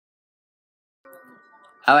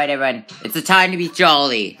Alright, everyone. It's the time to be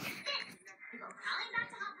jolly.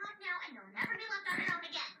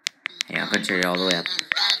 Yeah, I'm gonna turn it all the way up.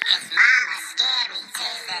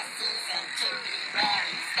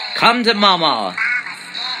 Come to Mama!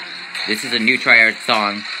 This is a new Triad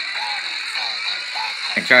song.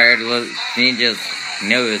 And Triad Ninjas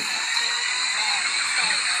knows.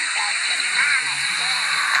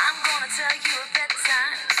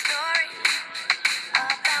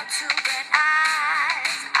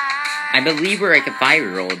 I believe we're like a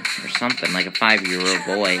 5-year-old or something, like a 5-year-old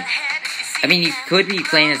boy. I mean, you could be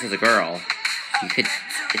playing this as a girl. You could,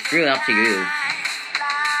 it's really up to you.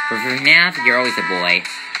 But for FNAF, you're always a boy.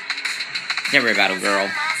 It's never about a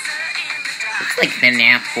girl. It's like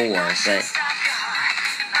FNAF 4, but...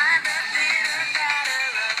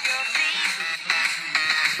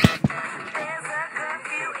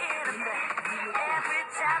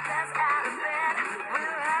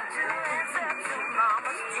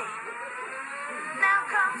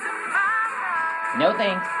 No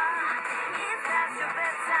thanks.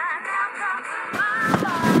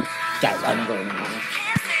 Guys, I'm going to Mama.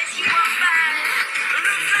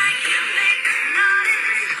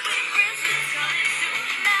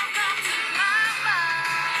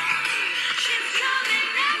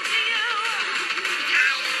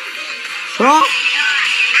 What?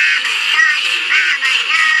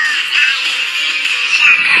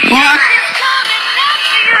 What?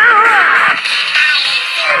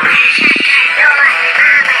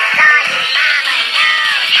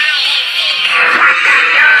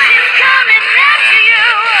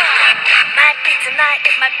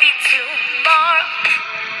 Might be tomorrow.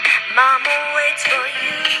 Mama waits for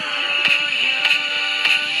you.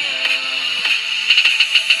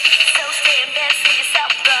 So stay in bed, sing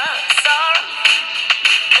yourself the sorrow.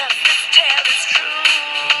 'Cause this tale is true.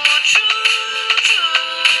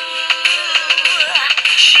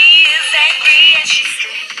 She is angry and she's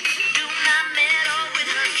strict. Do not meddle with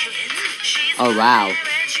her kids. She's oh, wow.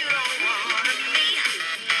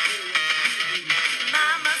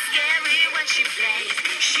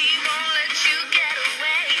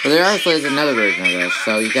 But there also is another version of this,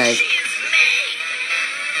 so you guys...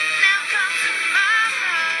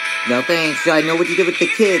 No thanks, I know what you did with the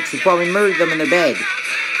kids. You probably murdered them in their bed.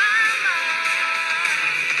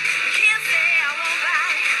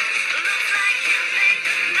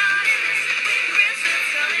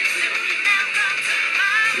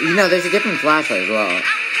 You know, there's a different flashlight as well.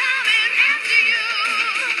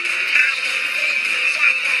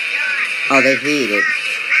 Oh, they hate it.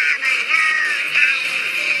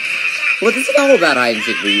 What is it all about hide and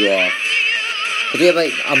seek for you all? Because we have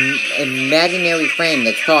like an imaginary friend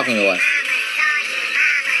that's talking to us.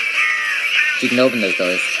 She can open those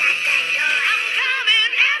doors.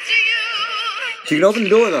 She can open the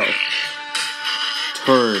door though.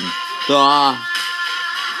 Turn. Ah.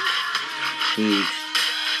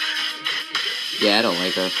 Yeah, I don't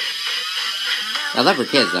like her. I love her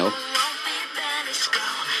kids though.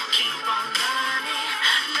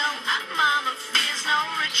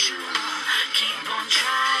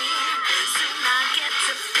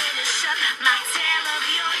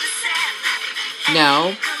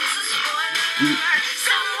 No.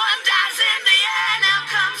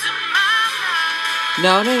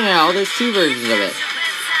 No. There's 2 versions of it.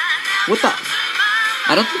 What the?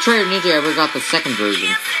 I don't think Triad Ninja ever got the second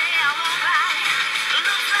version.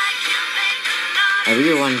 I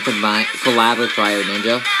really want to collab with Triad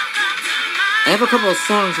Ninja. I have a couple of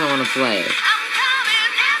songs I want to play.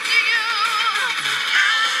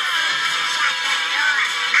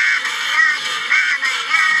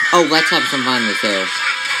 Oh, let's have some fun with this.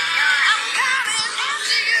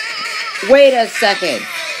 Wait a second!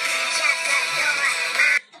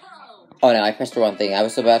 Oh no, I pressed the wrong thing. I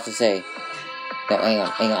was about to say... No, hang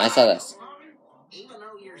on, I saw this.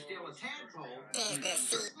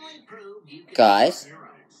 Guys?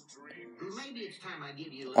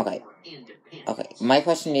 Okay, my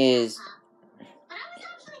question is...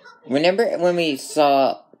 Remember when we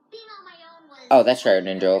saw... Oh, that's Triad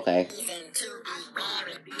Ninja, okay.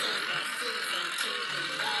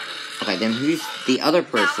 Okay, then who's the other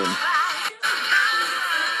person?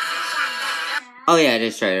 Oh yeah, it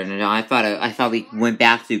is Triad Ninja. I thought we went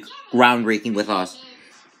back to groundbreaking with us.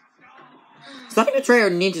 It's not even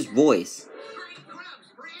Triad Ninja's voice.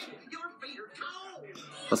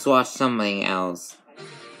 Let's watch something else.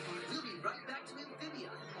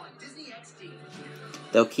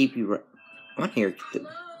 They'll keep you. I want to hear.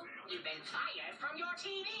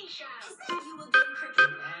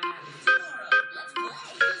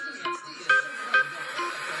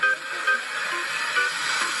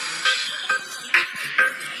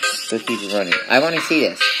 Those people running. I want to see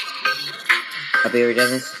this. Have you ever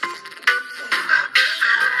done this?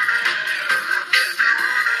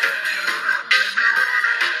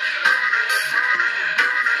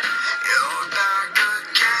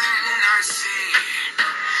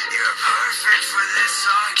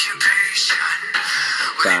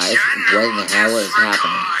 Guys, what in the hell is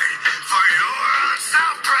happening?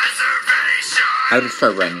 I would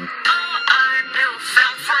start running.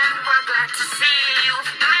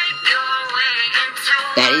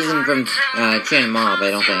 That isn't from Chin Mob,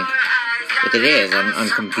 I don't think. If it is, I'm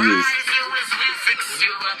confused.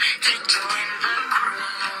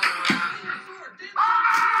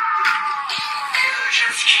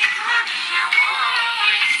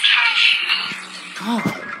 God.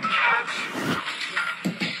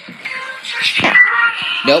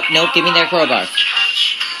 Nope, give me that crowbar.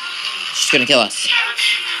 She's gonna kill us.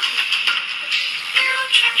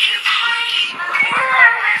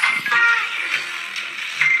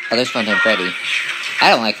 Oh, there's Funtime Freddy. I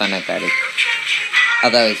don't like Funtime Freddy.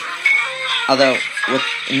 Although with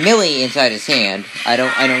Millie inside his hand, I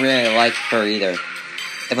don't really like her either.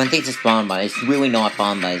 Everyone thinks it's Bonbon. It's really not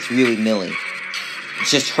Bonbon. It's really Millie.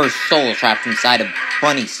 It's just her soul trapped inside a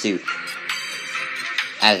bunny suit.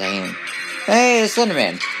 As I am. Hey,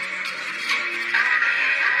 Slenderman.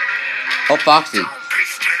 Oh, Foxy.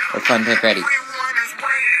 Or Funtime Freddy.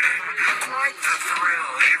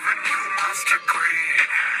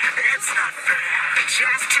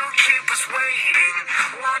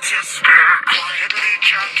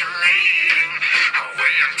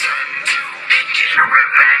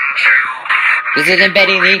 This isn't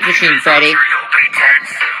Benny and the Ink Machine, Freddy. I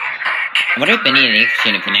wonder if Benny and the Ink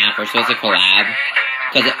Machine and FNAF are supposed to collab.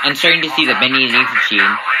 Because I'm starting to see that Benny and the Ink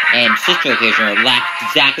Machine and Sister Location are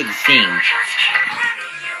exactly the same.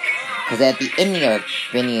 Because at the ending of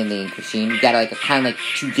Benny and the Ink Machine, you got like kind of like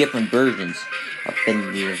two different versions of Benny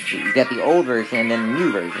and the Ink Machine. You got the old version and then the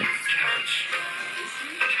new version.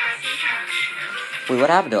 Wait, what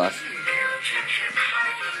happened to us?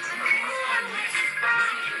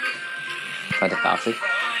 The Foxy.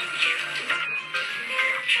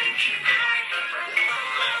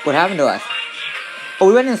 What happened to us? Oh,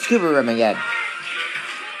 we went in the scuba room again.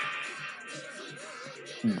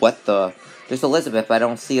 What the? There's Elizabeth, but I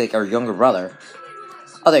don't see like our younger brother.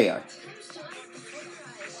 Oh, there you are.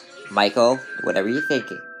 Michael, whatever you're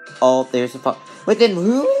thinking. Oh, there's a Wait, then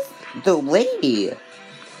who's the lady?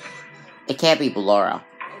 It can't be Ballora.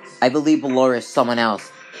 I believe Ballora is someone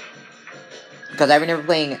else. Because I remember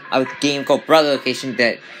playing a game called Brother Location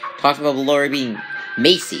that talks about Ballora being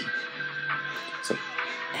Macy. So,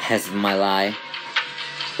 has my lie.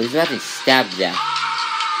 But he's about to stab to death.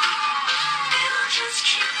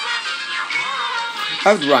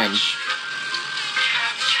 I would run.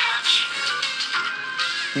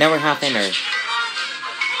 Now we're half in her.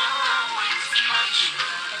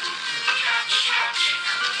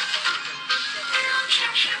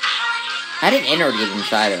 How did Ennard get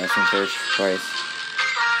inside of us in first place?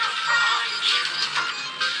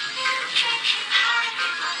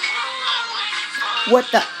 What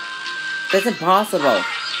the? That's impossible.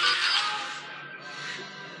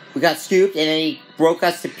 We got scooped and then he broke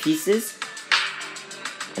us to pieces.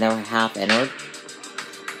 And now we're half Ennard.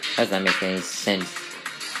 How does that make any sense?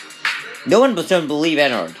 No one doesn't believe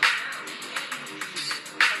Ennard.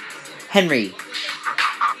 Henry.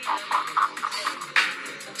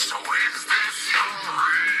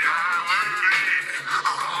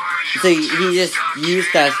 So he just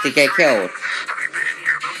used us to get killed.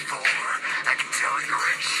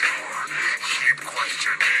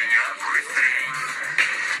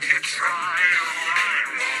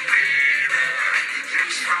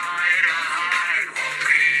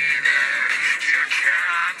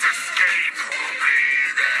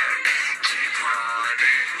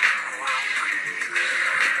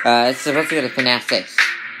 It's supposed to go to FNAF 6.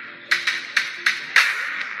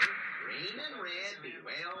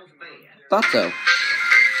 Thought so.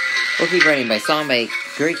 We'll keep running by song by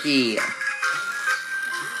Greaky.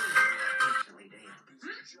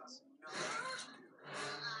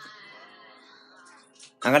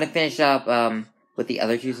 I'm gonna finish up with the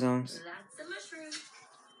other two songs.